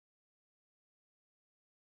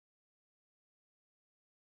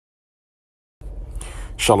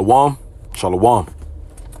Shalom, shalom.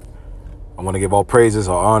 I want to give all praises,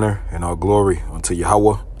 all honor, and all glory unto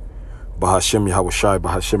Yahawah, bahasham, Yahawashi,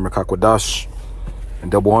 bahasham, Rakakwadash,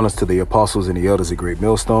 and double honors to the apostles and the elders of Great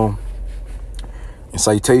Millstone, and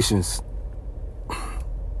salutations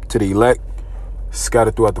to the elect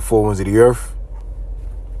scattered throughout the four winds of the earth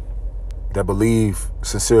that believe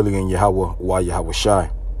sincerely in Yahawah,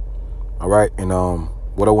 Yahawashi. All right, and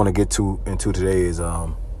what I want to get into today is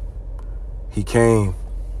he came.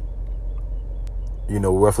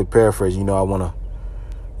 Roughly paraphrase, I want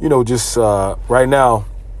to, just right now,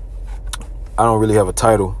 I don't really have a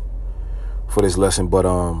title for this lesson, but,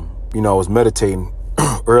 I was meditating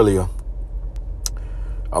earlier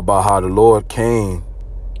about how the Lord came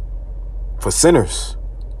for sinners.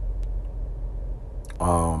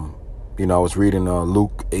 I was reading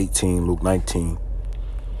Luke 18, Luke 19,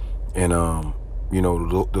 and,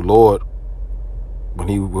 the Lord,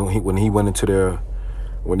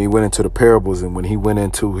 when he went into the parables and when he went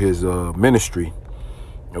into his ministry,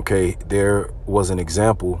 okay, there was an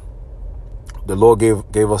example. The Lord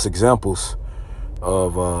gave us examples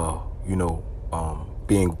of,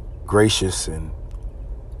 being gracious and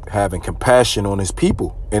having compassion on his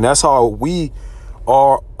people. And that's how we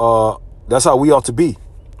are. That's how we ought to be.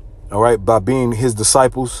 All right. By being his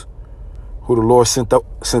disciples who the Lord sent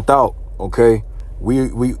out. OK,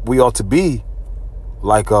 we ought to be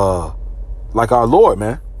like our Lord,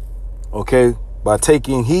 man. OK, by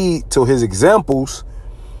taking heed to his examples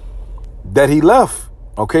that he left.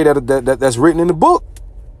 OK, that's written in the book.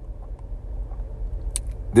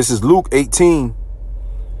 This is Luke 18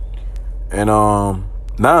 and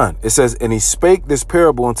 9. It says, and he spake this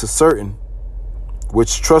parable unto certain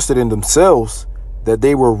which trusted in themselves that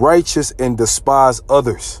they were righteous and despised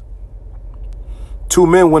others. Two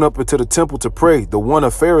men went up into the temple to pray, the one a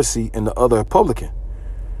Pharisee and the other a publican.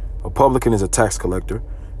 A publican is a tax collector.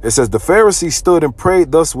 It says, the Pharisee stood and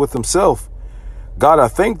prayed thus with himself, God, I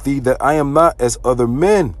thank thee that I am not as other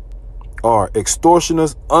men are,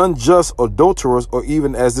 extortioners, unjust, adulterers, or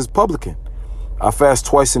even as this publican. I fast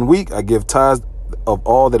twice in a week. I give tithes of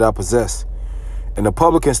all that I possess. And the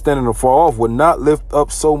publican standing afar off would not lift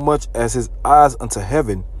up so much as his eyes unto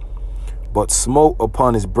heaven, but smote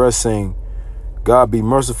upon his breast, saying, God be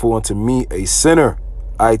merciful unto me, a sinner.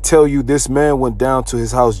 I tell you, this man went down to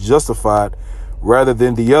his house justified rather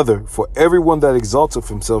than the other. For everyone that exalteth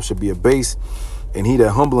himself shall be abased, and he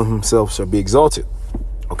that humbleth himself shall be exalted.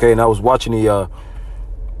 Okay, and I was watching those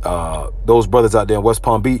brothers out there in West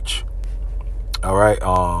Palm Beach. All right,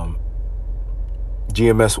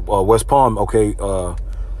 GMS West Palm. Okay, and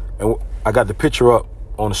I got the picture up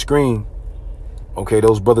on the screen. Okay,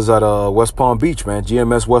 those brothers at West Palm Beach, man.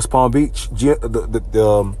 GMS West Palm Beach.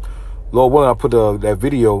 Lord willing, I put that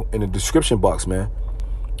video in the description box, man.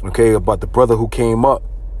 Okay, about the brother who came up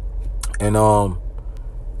and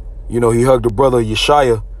he hugged the brother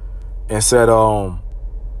Yeshaya and said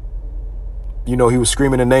he was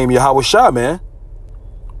screaming the name Yahawashi, man.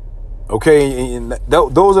 Okay, and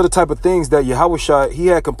those are the type of things that Yahawashi, he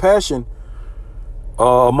had compassion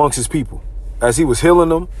amongst his people as he was healing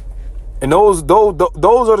them. And those are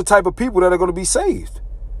the type of people that are going to be saved.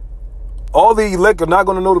 All the elect are not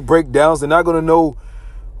going to know the breakdowns. They're not going to know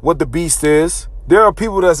what the beast is. There are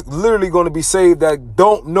people that's literally going to be saved that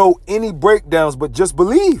don't know any breakdowns, but just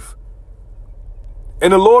believe.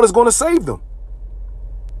 And the Lord is going to save them.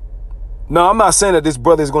 Now, I'm not saying that this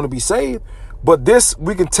brother is going to be saved, but this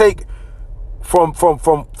we can take from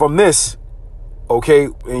this. Okay,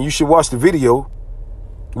 and you should watch the video.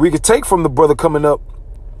 We could take from the brother coming up,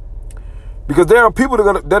 because there are people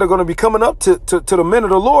that are going to be coming up to the men of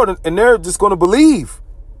the Lord, and they're just going to believe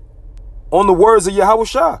on the words of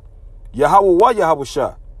Yahawashi.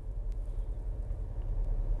 Yahawah,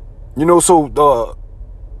 Yahawashi. So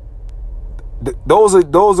those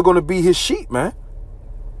are going to be his sheep, man.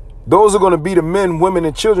 Those are going to be the men, women,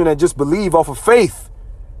 and children that just believe off of faith.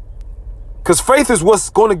 Because faith is what's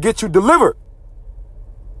going to get you delivered.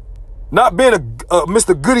 Not being a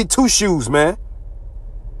Mr. Goody Two-Shoes, man.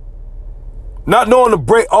 Not knowing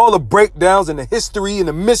all the breakdowns and the history and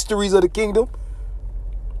the mysteries of the kingdom.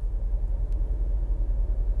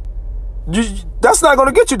 That's not going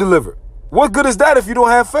to get you delivered. What good is that if you don't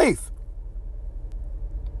have faith?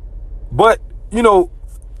 But,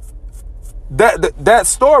 that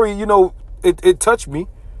story, it touched me,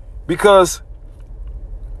 because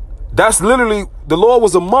that's literally, the Lord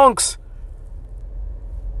was amongst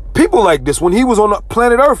people like this when he was on the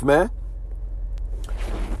planet Earth, man.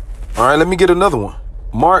 All right, let me get another one.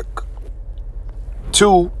 Mark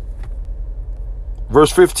 2,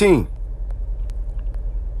 verse 15.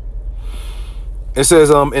 It says,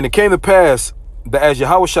 and it came to pass that as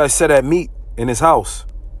Yahawashi sat at meat in his house,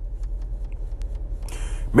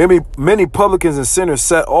 many publicans and sinners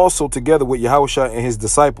sat also together with Yahawashi and his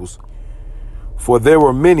disciples. For there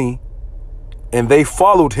were many, and they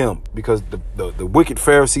followed him, because the wicked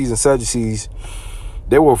Pharisees and Sadducees,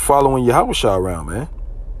 they were following Yahawashi around, man.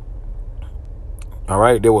 All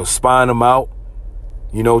right, they were spying him out,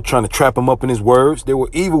 you know, trying to trap him up in his words. They were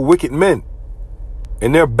evil, wicked men,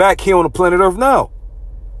 and they're back here on the planet Earth now.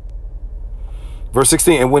 Verse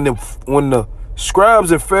 16, and when the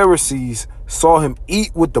scribes and Pharisees saw him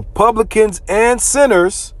eat with the publicans and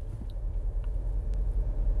sinners,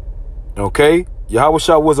 okay,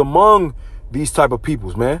 Yahawashi was among these type of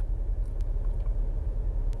peoples, man.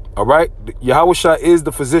 All right, Yahawashi is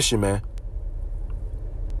the physician, man.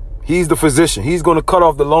 He's the physician. He's going to cut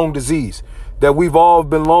off the long disease that we've all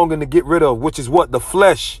been longing to get rid of, which is what? The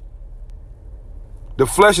flesh. The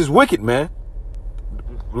flesh is wicked, man.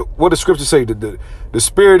 What does scripture say? The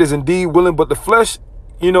spirit is indeed willing, but the flesh,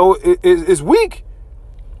 you know, is weak.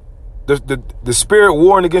 The spirit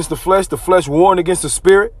warring against the flesh warring against the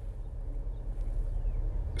spirit.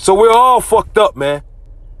 So we're all fucked up, man.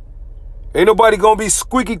 Ain't nobody gonna be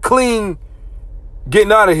squeaky clean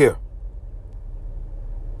getting out of here.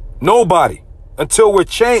 Nobody. Until we're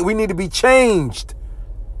changed. We need to be changed.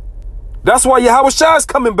 That's why Yahawashi is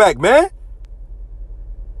coming back, man.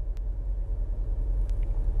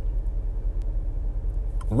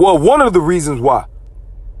 Well, one of the reasons why.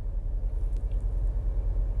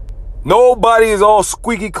 Nobody is all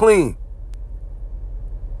squeaky clean.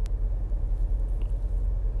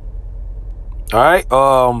 All right.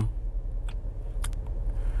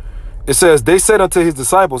 It says, they said unto his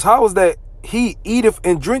disciples, how is that he eateth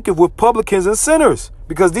and drinketh with publicans and sinners?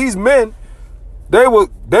 Because these men, they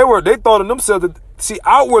thought of themselves that, see,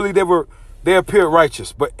 outwardly they appeared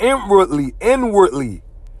righteous, but inwardly,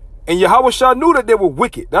 and Yahawashi knew that they were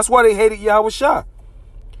wicked. That's why they hated Yahawashi,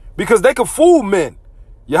 because they could fool men.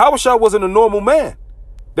 Yahawashi wasn't a normal man.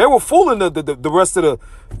 They were fooling the rest of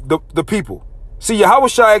the people. See,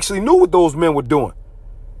 Yahawashi actually knew what those men were doing,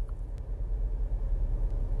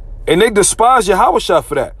 and they despised Yahawashi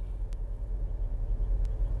for that.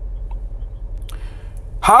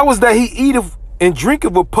 How is that he eateth and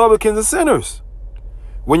drinketh with publicans and sinners?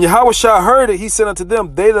 When Yahawashi heard it, he said unto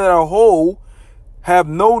them, they that are whole have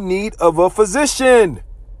no need of a physician.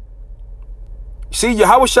 See,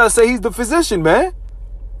 Yahawashi say he's the physician, man.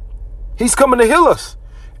 He's coming to heal us.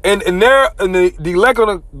 And the elect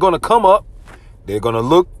are gonna come up. They're gonna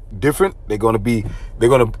look different. They're gonna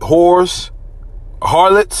whores,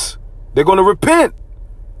 harlots. They're gonna repent.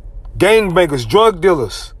 Gangbangers, drug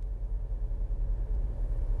dealers.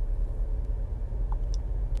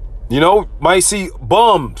 You know, might see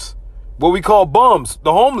bums, what we call bums,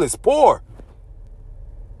 the homeless, poor.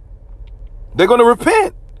 They're going to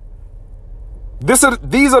repent. These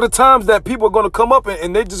are the times that people are going to come up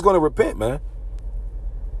and they're just going to repent, man.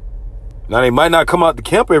 Now, they might not come out to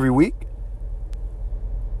camp every week.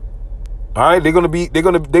 All right, they're going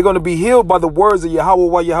to be healed by the words of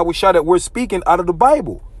Yahawashi that we're speaking out of the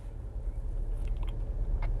Bible.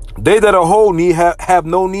 They that are whole have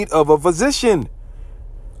no need of a physician,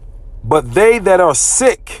 but they that are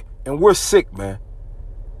sick, and we're sick, man.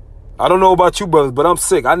 I don't know about you, brothers, but I'm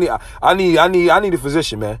sick. I need a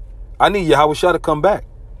physician, man. I need Yahawashi to come back.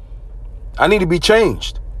 I need to be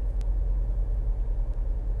changed.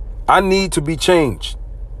 I need to be changed.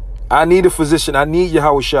 I need a physician. I need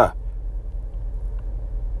Yahawashi.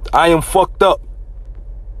 I am fucked up.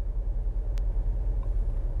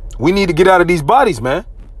 We need to get out of these bodies, man.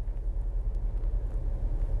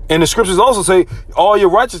 And the scriptures also say, all your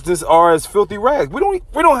righteousness are as filthy rags. We don't,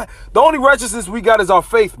 the only righteousness we got is our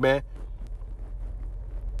faith, man.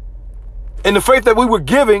 And the faith that we were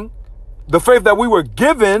given,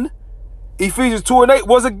 Ephesians 2:8,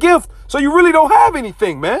 was a gift. So you really don't have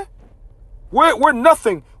anything, man. We're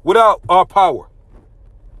nothing without our power.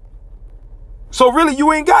 So really,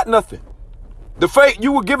 you ain't got nothing. The faith,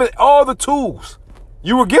 you were given all the tools.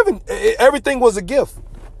 You were given, everything was a gift.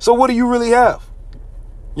 So what do you really have?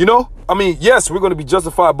 You know, I mean, yes, we're going to be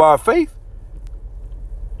justified by our faith.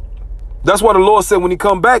 That's why the Lord said when he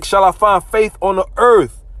come back, shall I find faith on the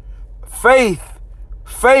earth? Faith.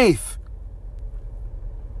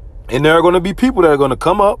 And there are going to be people that are going to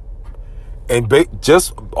come up and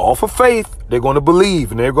just off of faith, they're going to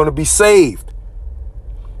believe and they're going to be saved.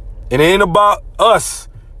 It ain't about us.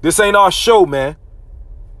 This ain't our show, man.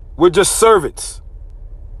 We're just servants.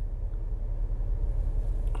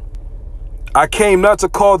 I came not to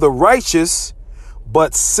call the righteous,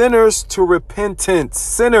 but sinners to repentance.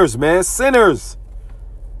 Sinners, man, sinners.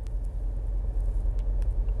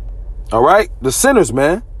 All right? The sinners,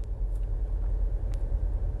 man.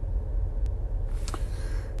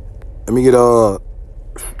 Let me get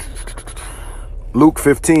Luke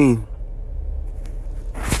 15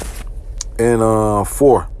 and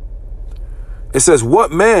 4. It says,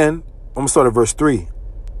 what man, I'm going to start at verse 3.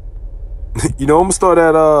 I'm going to start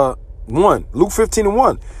at 1. Luke 15 and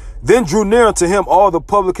 1. Then drew near unto him all the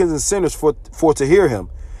publicans and sinners for to hear him.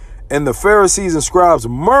 And the Pharisees and scribes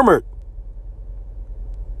murmured,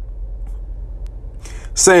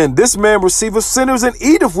 saying, this man receiveth sinners and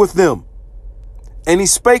eateth with them. And he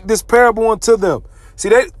spake this parable unto them. See,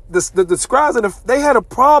 the scribes they had a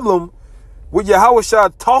problem with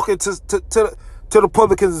Yahawashi talking to the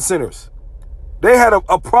publicans and sinners. They had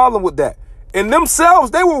a problem with that. In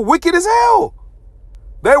themselves, they were wicked as hell.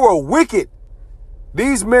 They were wicked.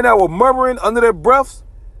 These men that were murmuring under their breaths,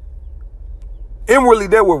 inwardly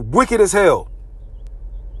they were wicked as hell.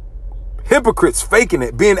 Hypocrites, faking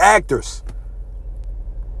it, being actors.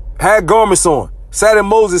 Had garments on, sat in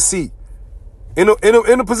Moses' seat, in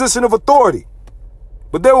a position of authority.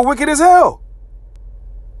 But they were wicked as hell.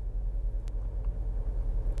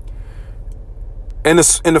 And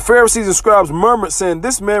the Pharisees and scribes murmured, saying,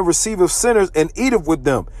 this man receiveth sinners and eateth with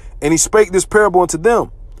them. And he spake this parable unto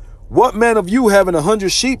them. What man of you, having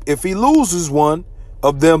 100 sheep, if he loses one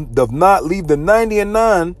of them, doth not leave the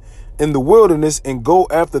 99 in the wilderness and go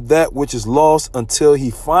after that which is lost until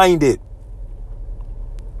he find it?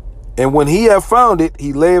 And when he have found it,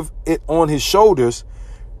 he layeth it on his shoulders,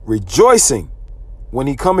 rejoicing. When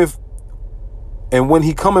he cometh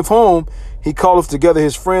home, he calleth together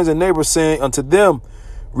his friends and neighbors, saying unto them,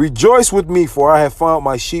 rejoice with me, for I have found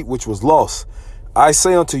my sheep which was lost. I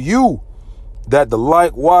say unto you, that the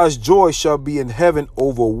likewise joy shall be in heaven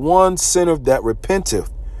over one sinner that repenteth,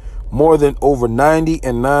 more than over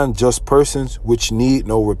 99 just persons which need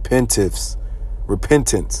no repentance.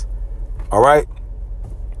 All right.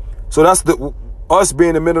 So that's us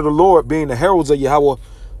being the men of the Lord, being the heralds of Yahawah,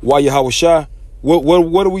 Yahawashi.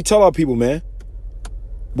 What do we tell our people, man?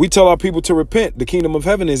 We tell our people to repent. The kingdom of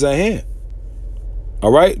heaven is at hand.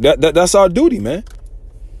 All right. That's our duty, man.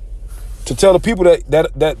 To tell the people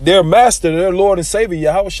that their master, their Lord and Savior,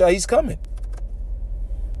 Yahawashi, he's coming.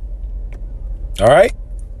 All right.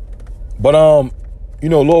 But, Lord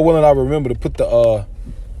willing, I remember to put the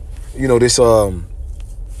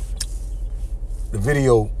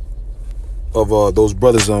video of those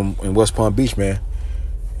brothers in West Palm Beach, man.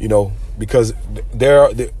 Because there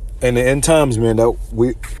are in the end times, man,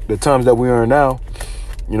 the times that we are in now,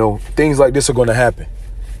 things like this are going to happen.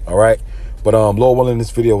 All right. But Lord willing,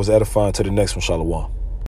 this video was edifying. To the next one, Shalom.